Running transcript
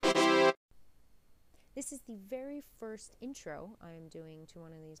This is the very first intro I am doing to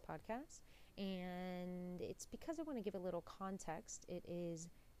one of these podcasts, and it's because I want to give a little context. It is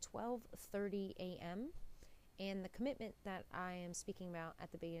 12:30 a.m., and the commitment that I am speaking about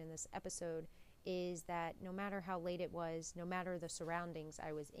at the beginning of this episode is that no matter how late it was, no matter the surroundings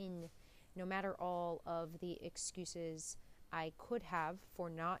I was in, no matter all of the excuses I could have for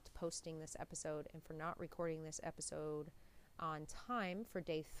not posting this episode and for not recording this episode on time for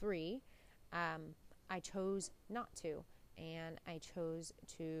day 3, I chose not to, and I chose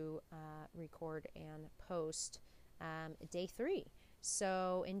to record and post day 3.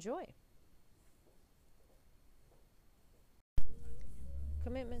 So enjoy.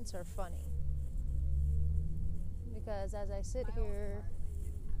 Commitments are funny because as I sit here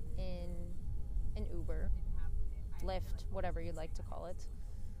in an Uber, Lyft, whatever you'd like to call it,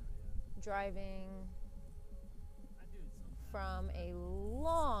 driving from a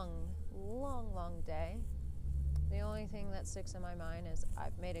long day, the only thing that sticks in my mind is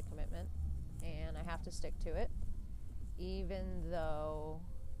I've made a commitment and I have to stick to it, even though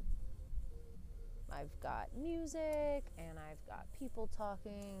I've got music and I've got people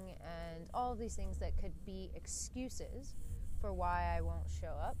talking and all of these things that could be excuses for why I won't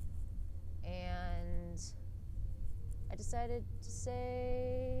show up. And I decided to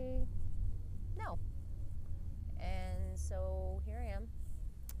say no. And so here I am,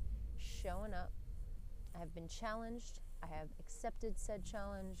 showing up. I have been challenged. I have accepted said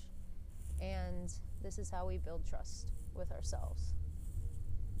challenge. And this is how we build trust with ourselves.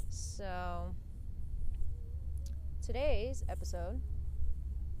 So today's episode,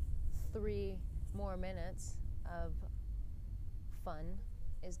 3 more minutes of fun,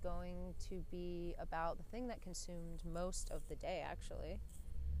 is going to be about the thing that consumed most of the day, actually,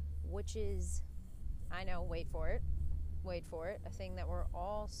 which is, I know, wait for it, a thing that we're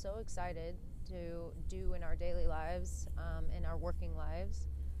all so excited to do in our daily lives, in our working lives,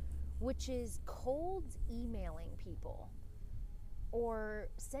 which is cold emailing people or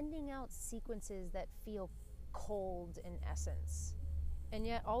sending out sequences that feel cold in essence. And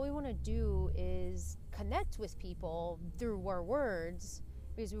yet all we want to do is connect with people through our words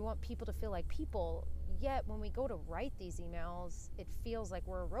because we want people to feel like people. Yet when we go to write these emails, it feels like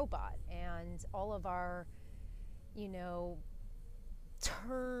we're a robot, and all of our,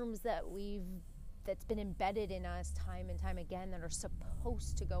 terms that's been embedded in us time and time again that are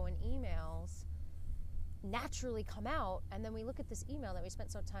supposed to go in emails naturally come out, and then we look at this email that we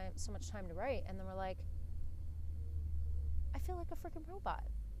spent so much time to write, and then we're like, I feel like a freaking robot.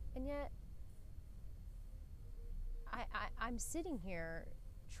 And yet I'm sitting here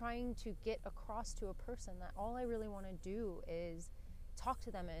trying to get across to a person that all I really want to do is talk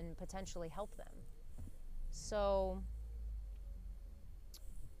to them and potentially help them. So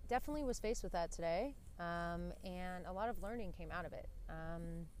definitely was faced with that today, and a lot of learning came out of it.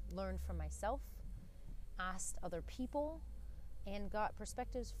 Learned from myself, asked other people, and got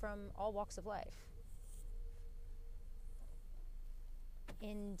perspectives from all walks of life.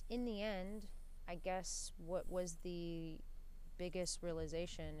 And in the end, I guess what was the biggest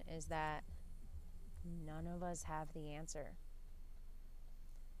realization is that none of us have the answer.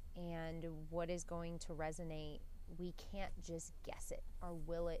 And what is going to resonate, we can't just guess it or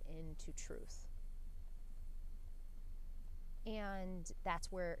will it into truth. And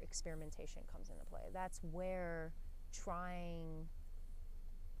that's where experimentation comes into play. That's where trying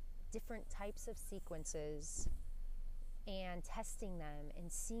different types of sequences and testing them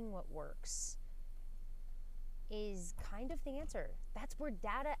and seeing what works is kind of the answer. That's where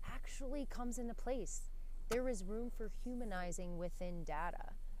data actually comes into place. There is room for humanizing within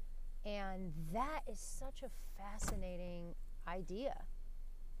data. And that is such a fascinating idea.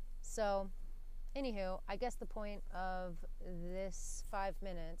 So, anywho, I guess the point of this 5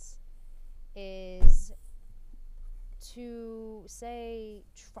 minutes is to say,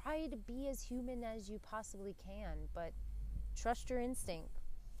 try to be as human as you possibly can, but trust your instinct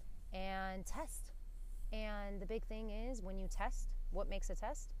and test. And the big thing is, when you test, what makes a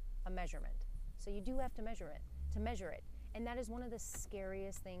test? A measurement. So you do have to measure it. And that is one of the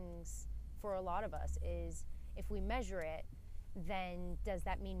scariest things for a lot of us is if we measure it, then does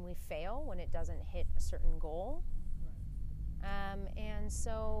that mean we fail when it doesn't hit a certain goal? Right. And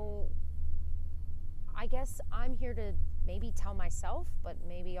so I guess I'm here to maybe tell myself, but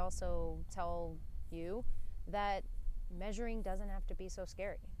maybe also tell you that measuring doesn't have to be so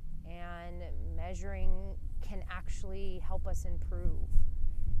scary. And measuring can actually help us improve.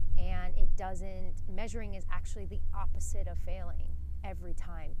 And measuring is actually the opposite of failing every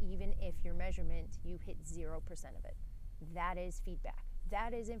time. Even if your measurement, you hit 0% of it. That is feedback.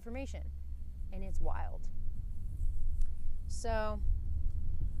 That is information. and it's wild. So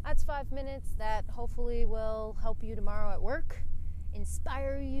that's 5 minutes that hopefully will help you tomorrow at work,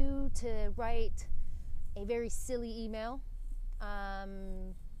 inspire you to write a very silly email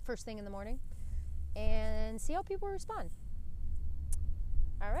first thing in the morning, and see how people respond.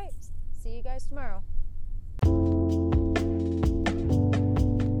 All right, see you guys tomorrow.